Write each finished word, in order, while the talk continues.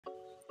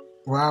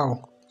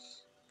Wow,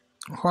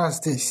 what's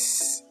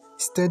this?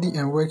 Study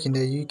and work in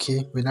the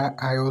UK without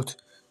IELTS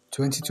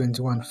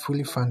 2021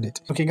 fully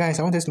funded. Okay, guys,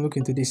 I want us to look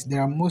into this. There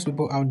are most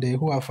people out there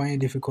who are finding it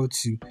difficult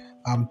to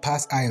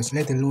pass IELTS,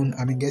 let alone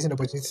getting the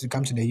opportunity to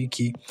come to the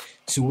UK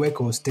to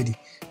work or study.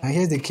 And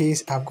here's the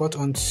case. I've got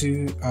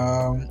onto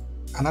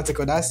an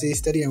article that says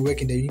study and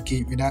work in the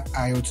UK without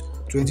IELTS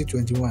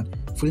 2021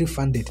 fully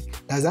funded.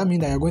 Does that mean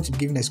that you're going to be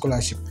given a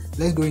scholarship?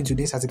 Let's go into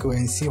this article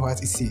and see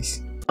what it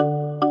says.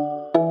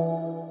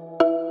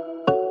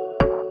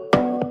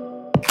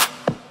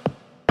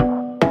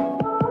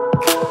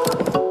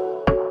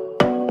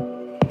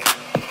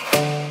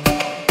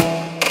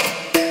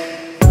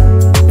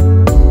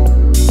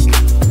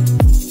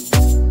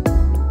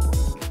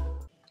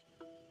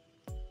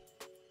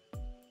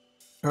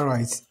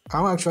 Alright,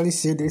 I will actually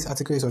say this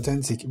article is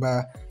authentic,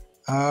 but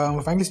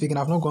frankly speaking,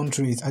 I've not gone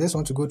through it. I just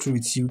want to go through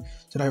with you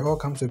so that we all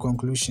come to a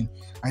conclusion.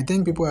 I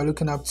think people are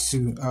looking up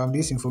to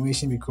this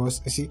information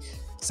because, you see,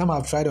 some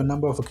have tried on a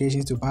number of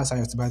occasions to pass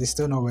IELTS, but it's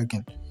still not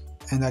working.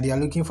 And that they are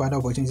looking for other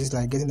opportunities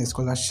like getting a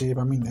scholarship,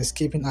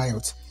 escaping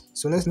IELTS.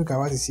 So let's look at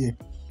what is here.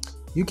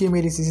 UK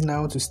made it easy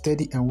now to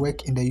study and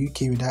work in the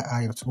UK without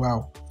IELTS.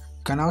 Wow.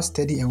 You can now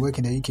study and work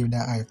in the UK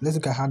without IELTS. Let's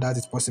look at how that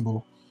is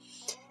possible.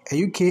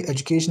 A UK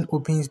education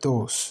opens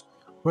doors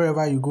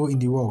wherever you go in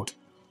the world.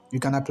 You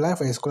can apply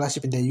for a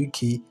scholarship in the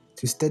UK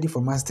to study for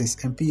master's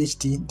and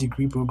PhD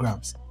degree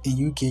programs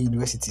in UK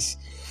universities.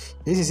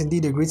 This is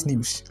indeed a great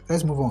news.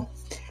 Let's move on.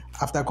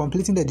 After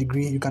completing the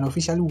degree, you can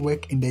officially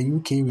work in the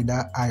UK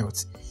without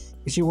IELTS.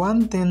 You see,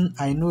 one thing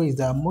I know is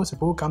that most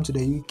people who come to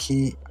the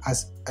UK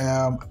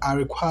are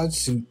required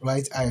to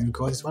write IELTS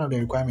because it's one of the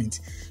requirements.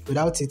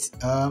 Without it,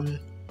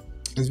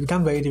 it's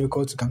become very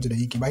difficult to come to the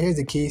UK. But here's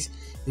the case.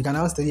 You can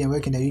now study and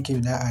work in the UK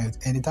without IELTS,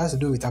 and it has to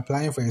do with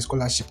applying for a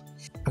scholarship.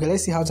 Okay,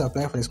 let's see how to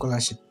apply for the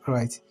scholarship.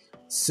 Alright,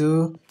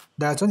 so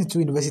there are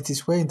 22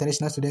 universities where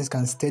international students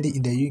can study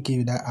in the UK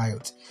without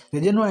IELTS. The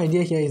general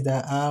idea here is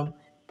that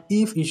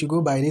if you should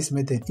go by this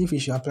method, if you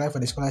should apply for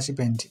the scholarship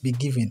and be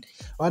given,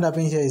 what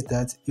happens here is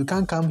that you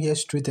can't come here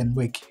straight and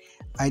work.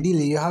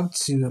 Ideally, you have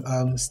to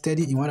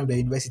study in one of the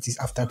universities,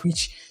 after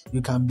which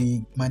you can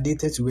be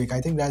mandated to work.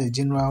 I think that's the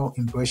general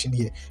impression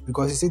here,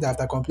 because you see that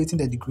after completing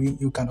the degree,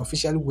 you can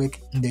officially work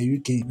in the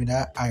UK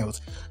without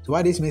IELTS. So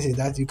what this means is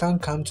that you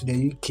can't come to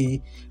the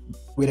UK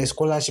with a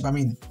scholarship,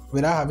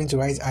 without having to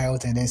write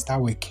IELTS and then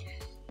start work.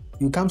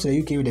 You come to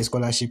the UK with a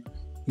scholarship,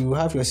 you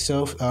have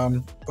yourself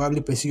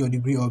probably pursue your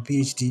degree or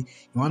PhD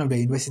in one of the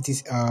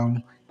universities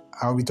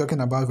I'll be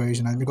talking about very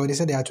soon, because they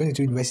said there are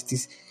 22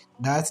 universities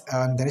that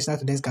international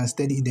students can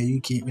study in the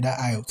UK without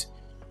IELTS.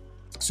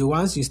 So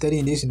once you study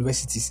in these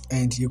universities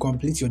and you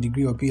complete your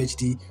degree or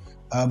PhD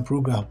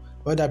program,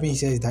 what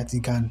happens here is that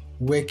you can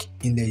work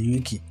in the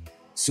UK.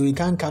 So you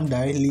can't come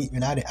directly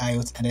without the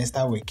IELTS and then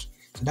start work.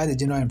 So that's the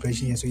general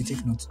impression here, so you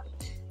take note.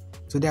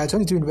 So there are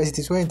 22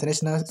 universities where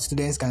international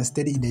students can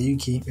study in the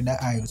UK without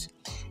IELTS.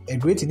 A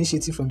great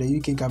initiative from the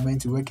UK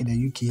government to work in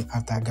the UK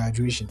after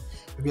graduation.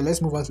 Okay,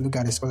 let's move on to look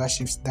at the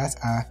scholarships that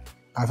are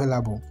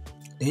available.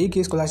 The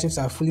UK scholarships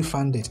are fully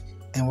funded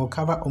and will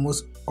cover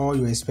almost all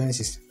your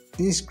expenses.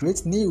 This is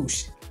great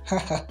news.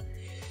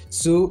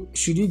 So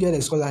should you get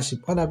a scholarship,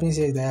 what happens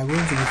here is that you are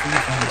going to be fully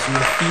funded. So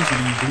your fees will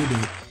be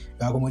included,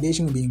 your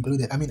accommodation will be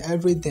included.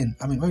 Everything.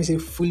 When you say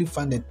fully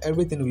funded,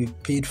 everything will be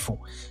paid for.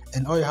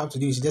 And all you have to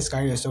do is just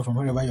carry yourself from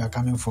wherever you are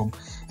coming from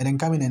and then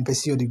come in and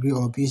pursue your degree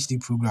or PhD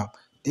program.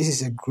 This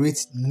is a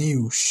great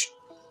news.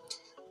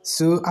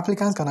 So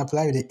applicants can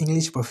apply with the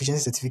English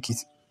Proficiency Certificate.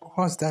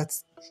 What's that?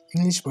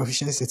 English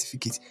Proficiency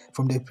Certificate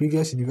from the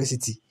previous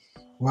university.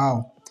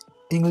 Wow.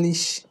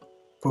 English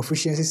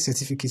Proficiency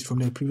Certificate from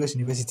the previous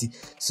university.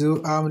 So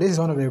this is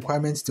one of the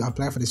requirements to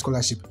apply for the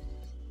scholarship.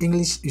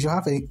 English, you should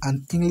have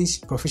an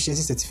English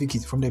Proficiency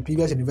Certificate from the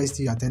previous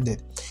university you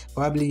attended.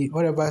 Probably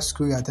whatever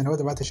school you attended,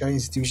 whatever tertiary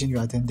institution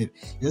you attended,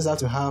 you just have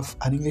to have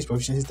an English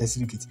Proficiency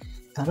Certificate.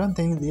 And I don't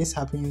think this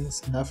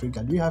happens in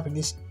Africa. Do you have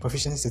English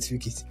Proficiency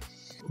Certificate?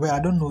 Well, I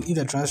don't know if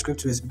the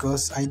transcript is,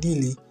 because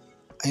ideally,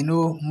 I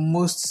know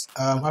most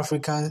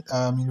African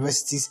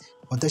universities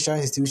or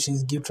tertiary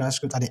institutions give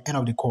transcripts at the end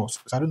of the course.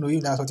 So I don't know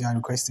if that's what you are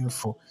requesting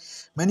for.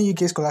 Many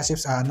UK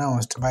scholarships are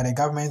announced by the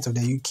government of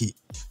the UK.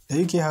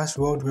 The UK has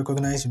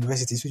world-recognized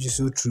universities, which is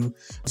so true.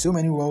 So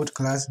many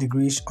world-class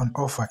degrees on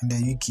offer in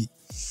the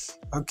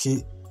UK.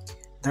 Okay,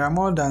 there are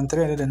more than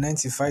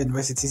 395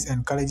 universities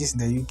and colleges in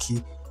the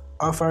UK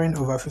offering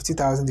over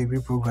 50,000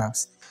 degree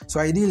programs. So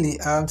ideally,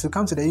 to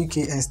come to the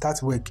UK and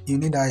start work, you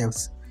need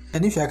IELTS.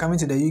 And if you are coming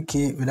to the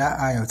UK without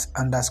IELTS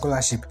under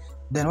scholarship,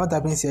 then what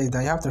happens here is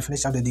that you have to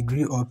finish up the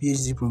degree or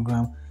PhD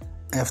program,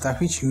 after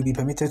which you will be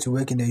permitted to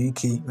work in the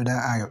UK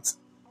without IELTS.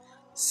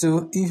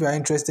 So if you are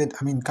interested,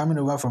 coming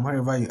over from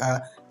wherever you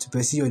are to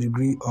pursue your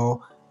degree or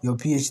your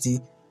PhD,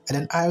 and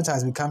then IELTS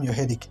has become your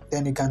headache,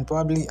 then you can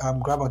probably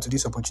grab onto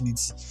this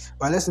opportunity.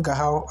 But let's look at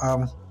how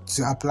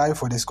to apply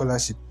for the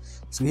scholarship.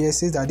 So here it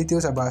says that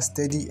details about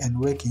study and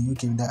work in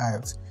UK without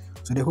IELTS.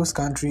 So the host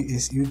country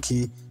is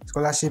UK.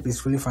 Scholarship is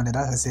fully funded.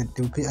 As I said,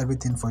 they will pay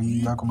everything for you.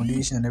 Your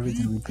accommodation and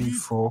everything will be paid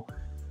for.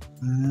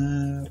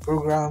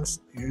 programs.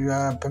 You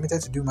are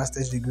permitted to do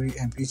master's degree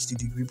and PhD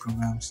degree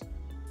programs.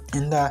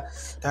 And there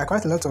are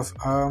quite a lot of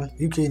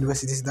UK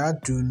universities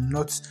that do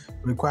not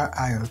require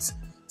IELTS.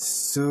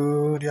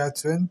 So there are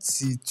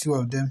 22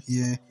 of them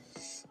here.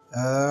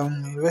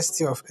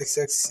 University of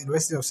Essex,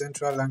 University of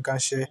Central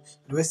Lancashire,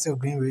 University of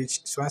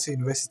Greenwich, Swansea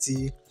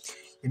University,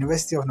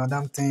 University of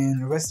Northampton,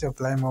 University of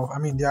Plymouth. I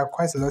mean, there are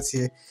quite a lot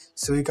here.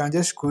 So you can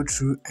just go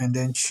through and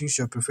then choose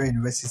your preferred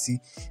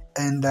university.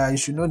 And you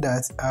should know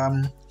that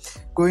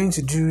going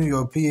to do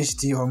your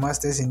PhD or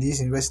masters in these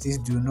universities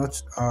do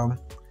not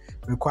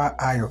require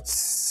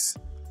IELTS.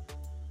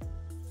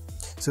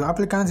 So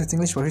applicants with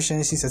English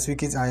proficiency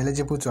certificates are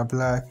eligible to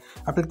apply.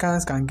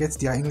 Applicants can get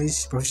their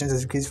English proficiency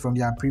certificates from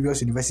their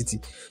previous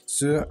university.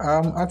 So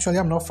actually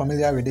I'm not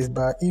familiar with this,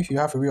 but if you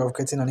have a way of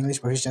getting an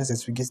English proficiency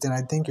certificate, then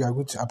I think you are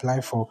good to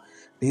apply for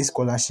this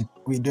scholarship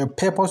with the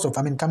purpose of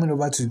coming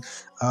over to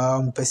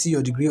pursue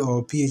your degree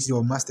or PhD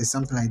or master,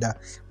 something like that.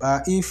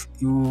 But if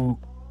you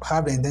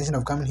have the intention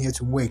of coming here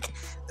to work,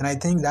 then I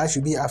think that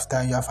should be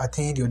after you have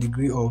attained your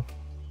degree or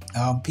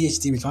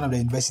PhD with one of the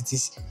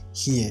universities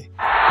here.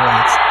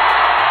 Right.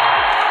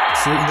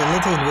 So in the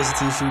letter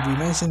university, it should be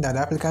mentioned that the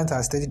applicant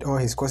has studied all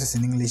his courses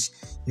in English.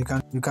 You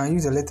can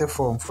use a letter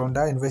form from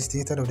that university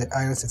instead of the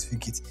IELTS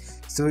certificate.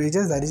 So it's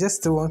just that they just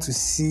still want to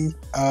see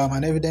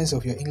an evidence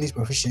of your English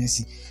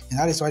proficiency, and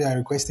that is why they are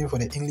requesting for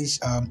the English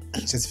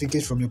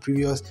certificate from your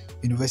previous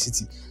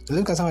university. So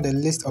look at some of the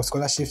list of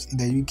scholarships in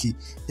the UK.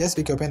 Just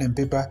pick your pen and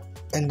paper,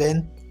 and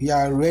then we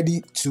are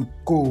ready to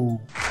go.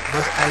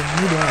 But I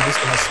need one of these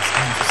scholarships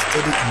to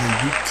study in the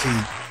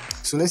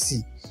UK. So let's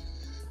see.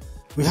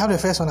 We have the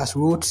first one as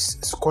Rhodes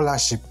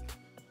Scholarship.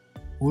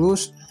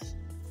 Rhodes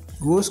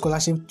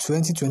Scholarship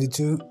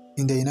 2022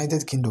 in the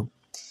United Kingdom.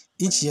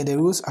 Each year, the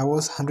Rhodes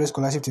awards 100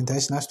 scholarships to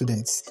international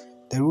students.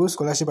 The Rhodes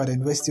Scholarship at the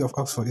University of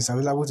Oxford is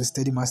available to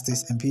study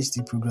masters and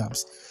PhD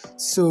programs.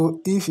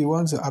 So, if you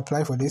want to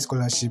apply for this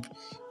scholarship,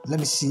 let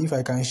me see if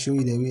I can show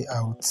you the way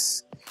out.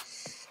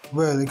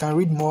 Well, you can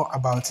read more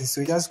about it.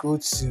 So just go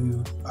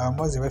to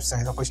what's the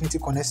website?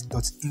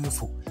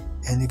 opportunityconnect.info.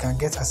 And you can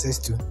get access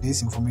to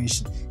this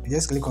information. You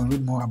just click on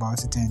read more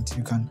about it, and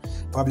you can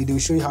they will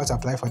show you how to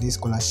apply for this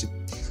scholarship.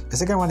 The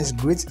second one is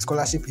Great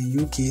Scholarship in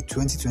UK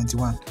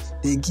 2021.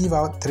 They give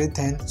out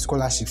 310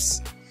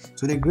 scholarships.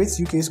 So the Great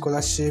UK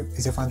Scholarship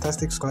is a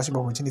fantastic scholarship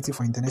opportunity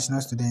for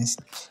international students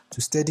to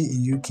study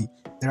in UK.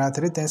 There are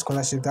 310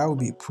 scholarships that will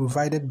be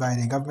provided by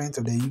the government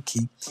of the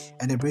UK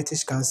and the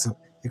British Council.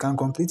 You can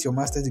complete your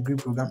master's degree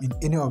program in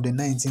any of the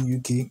 19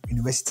 UK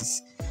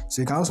universities.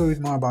 So you can also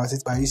read more about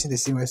it by using the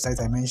same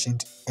website I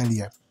mentioned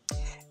earlier.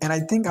 And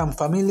I think I'm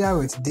familiar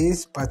with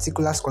this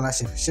particular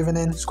scholarship,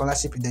 Chevening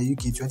Scholarship in the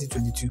UK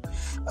 2022.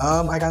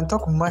 I can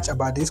talk much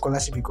about this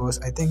scholarship because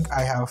I think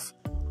I have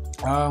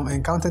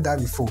encountered that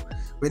before.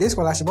 With this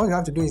scholarship, all you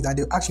have to do is that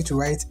they'll ask you to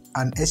write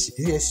an essay.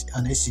 Yes,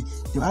 an essay.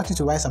 They'll ask you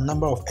to write some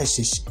number of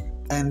essays,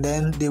 and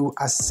then they will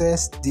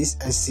assess these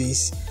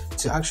essays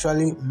to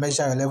actually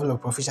measure your level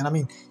of proficiency. I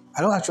mean,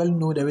 I don't actually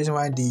know the reason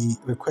why they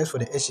request for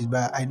the essays,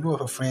 but I know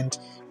of a friend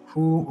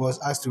who was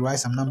asked to write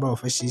some number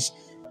of essays,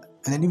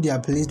 and then if they are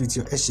pleased with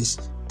your essays,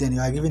 then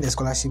you are given a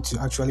scholarship to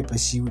actually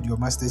pursue your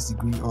master's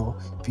degree or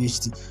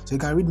PhD. So you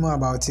can read more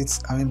about it,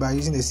 by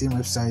using the same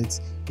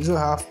website. We also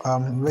have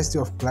University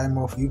of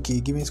Plymouth,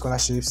 UK, giving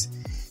scholarships,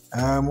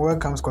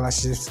 welcome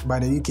scholarships by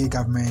the UK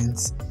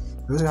government.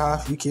 We also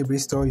have UK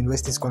Bristol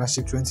University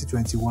Scholarship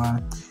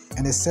 2021,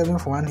 and the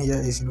seventh one here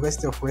is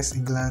University of West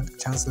England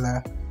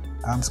Chancellor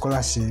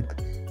Scholarship,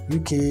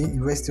 UK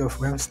University of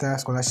Westminster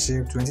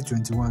Scholarship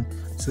 2021.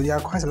 So there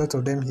are quite a lot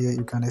of them here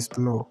you can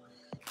explore.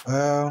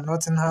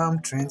 Nottingham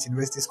Trent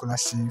University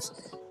Scholarships,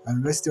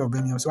 University of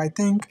Birmingham. So I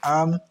think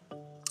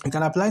you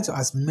can apply to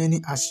as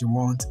many as you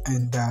want,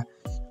 and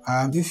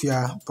if you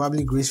are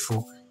probably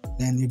graceful,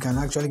 then you can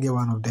actually get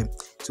one of them.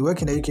 To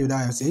work in the UK with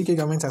IELTS, the UK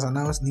government has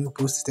announced new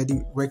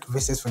post-study work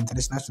visas for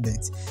international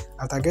students.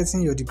 After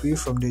getting your degree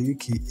from the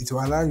UK, it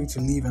will allow you to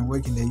live and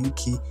work in the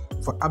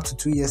UK for up to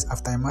 2 years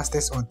after a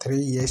master's or 3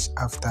 years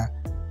after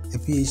a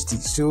PhD.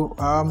 So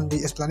the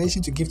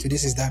explanation to give to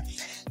this is that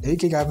the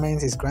UK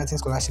government is granting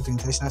scholarships to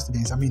international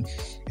students.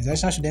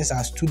 International students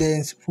are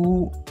students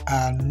who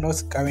are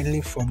not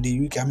currently from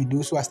the UK.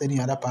 Those who are studying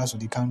in other parts of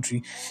the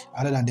country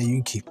other than the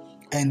UK.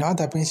 And what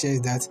happens here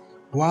is that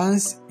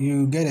once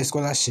you get a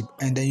scholarship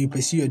and then you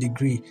pursue your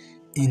degree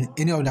in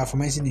any of the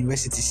aforementioned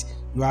universities,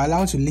 you are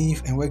allowed to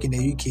live and work in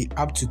the UK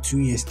up to 2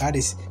 years. That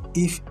is,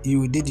 if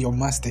you did your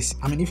masters.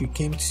 If you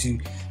came to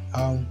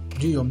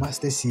do your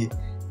masters here,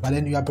 but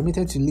then you are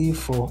permitted to live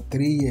for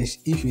 3 years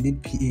if you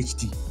did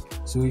PhD.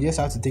 So you just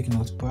have to take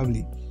note,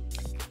 probably.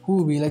 Who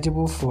will be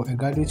eligible for a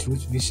graduate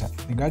route visa?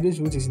 The graduate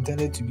route is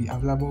intended to be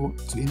available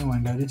to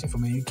anyone graduating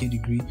from a UK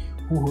degree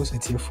who holds a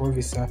Tier 4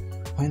 visa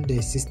when the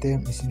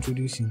system is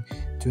introduced in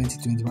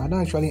 2020. I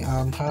don't actually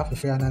have a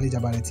fair knowledge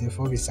about the Tier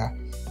 4 visa,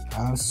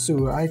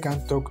 so I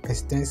can't talk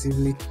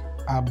extensively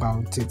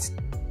about it.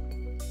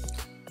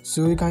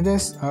 So you can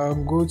just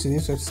go to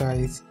this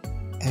website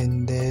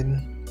and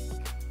then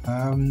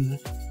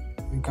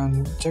you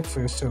can check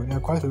for yourself. There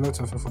are quite a lot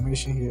of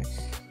information here.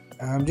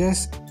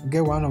 Just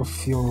get one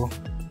of your,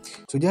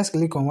 so just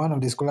click on one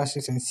of the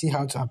scholarships and see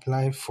how to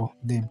apply for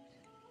them.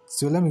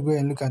 So let me go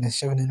and look at the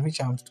Chevening,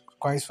 which I'm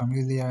quite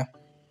familiar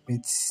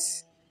with.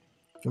 So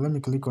let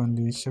me click on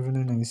the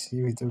Chevening and see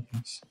if it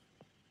opens.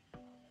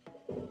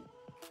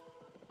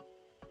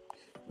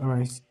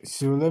 Alright,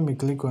 so let me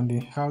click on the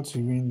how to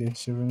win the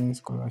Chevening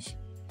scholarship.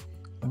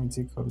 Let me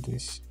take off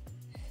this.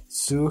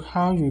 So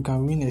how you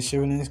can win a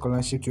Chevening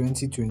scholarship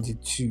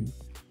 2022.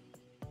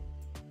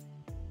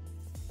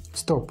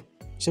 Stop.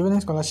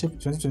 Chevening scholarship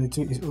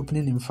 2022 is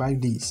opening in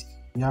 5 days.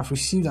 We have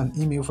received an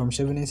email from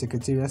Chevening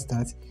Secretariat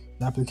that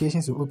the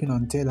applications will open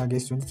on 3rd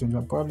August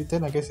 2021. Probably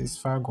 3rd August is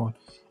far gone,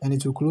 and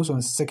it will close on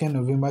 2nd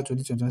November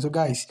 2021. So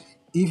guys,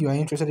 if you are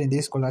interested in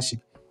this scholarship,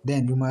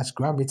 then you must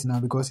grab it now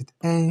because it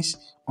ends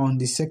on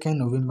the 2nd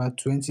November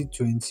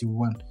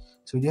 2021.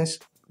 So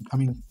just,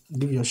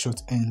 give your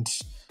shot, and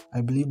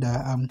I believe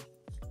that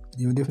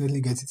you will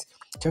definitely get it.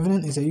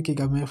 Chevening is a UK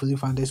government fully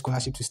funded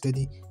scholarship to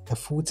study a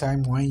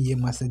full-time 1-year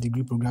master's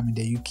degree program in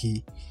the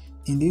UK.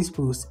 In this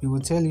post, it will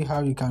tell you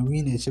how you can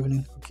win a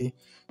Chevening. Okay,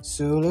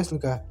 so let's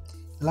look at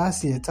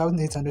last year.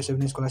 1,800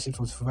 Chevening scholarships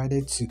was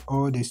provided to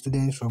all the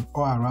students from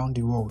all around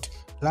the world.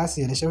 Last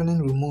year, the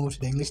Chevening removed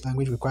the English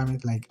language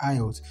requirement like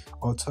IELTS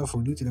or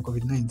TOEFL due to the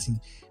COVID-19.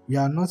 We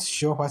are not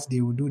sure what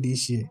they will do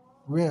this year.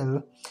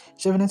 Well,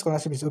 Chevening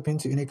scholarship is open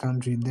to any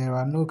country. There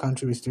are no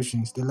country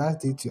restrictions. The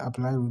last date to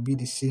apply will be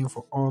the same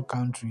for all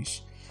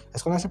countries. A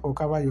scholarship will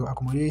cover your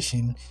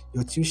accommodation,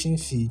 your tuition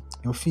fee,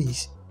 your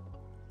fees,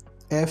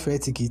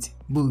 airfare ticket,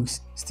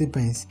 books,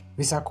 stipends,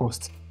 visa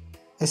cost,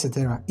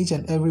 etc. Each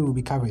and every will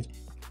be covered.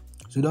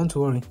 So don't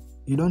worry,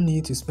 you don't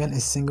need to spend a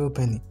single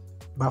penny.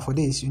 But for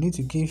this, you need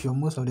to give your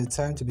most of the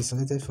time to be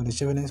selected for the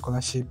Chevening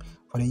scholarship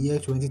for the year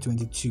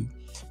 2022.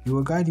 We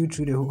will guide you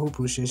through the whole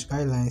process,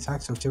 guidelines,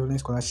 acts of Chevening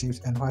scholarships,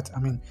 and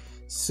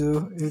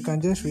so you can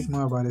just read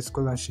more about the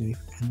scholarship,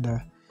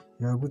 and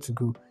you are good to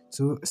go.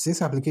 So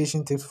 6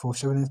 application tips for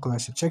Chevening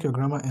scholarship. Check your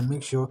grammar and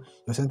make sure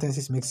your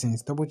sentences make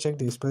sense. Double check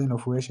the spelling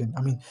of words. So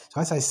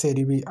as I said,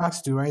 you'll be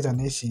asked to write an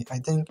essay. I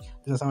think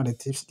those are some of the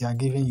tips they are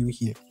giving you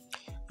here.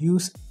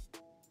 Use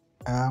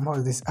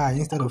I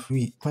instead of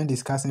we when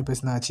discussing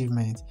personal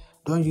achievements.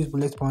 Don't use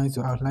bullet points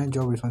to outline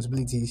job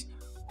responsibilities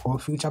or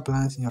future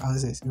plans in your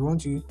answers. You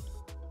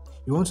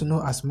want to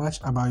know as much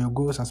about your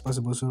goals as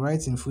possible, so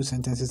write in full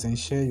sentences and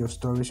share your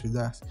stories with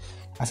us.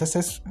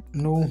 Assessors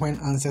know when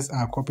answers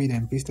are copied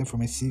and pasted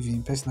from a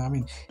CV.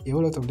 Personally, a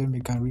whole lot of them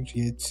you can reach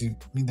here to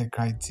meet the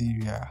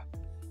criteria.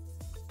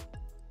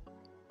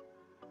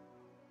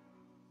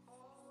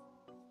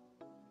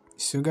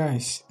 So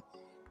guys,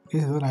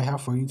 this is what I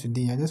have for you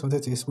today. I just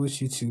wanted to expose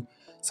you to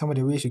some of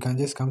the ways you can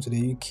just come to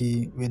the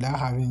UK without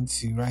having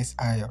to write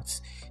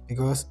IELTS.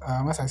 Because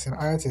as I said,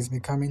 IELTS is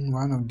becoming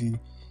one of the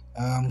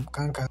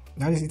canker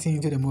that is eating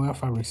into the moral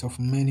fabrics of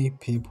many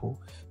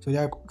people. So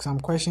there are some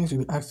questions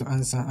you'll be asked to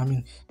answer.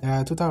 There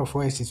are a total of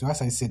 4 essays, so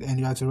as I said, and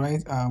you have to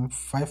write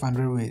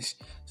 500 words.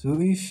 So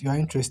if you are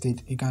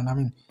interested, you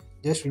can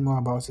just read more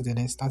about it and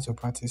then start your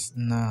practice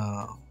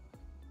now.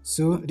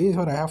 So this is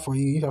what I have for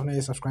you. If you have not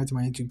yet subscribed to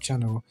my YouTube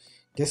channel,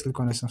 just click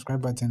on the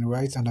subscribe button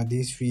right under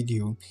this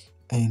video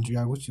and you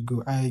are good to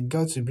go. I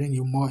got to bring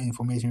you more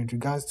information with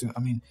regards to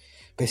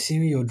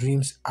pursuing your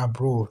dreams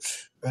abroad,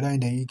 whether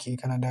in the UK,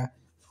 Canada,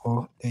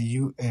 or the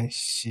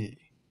USA.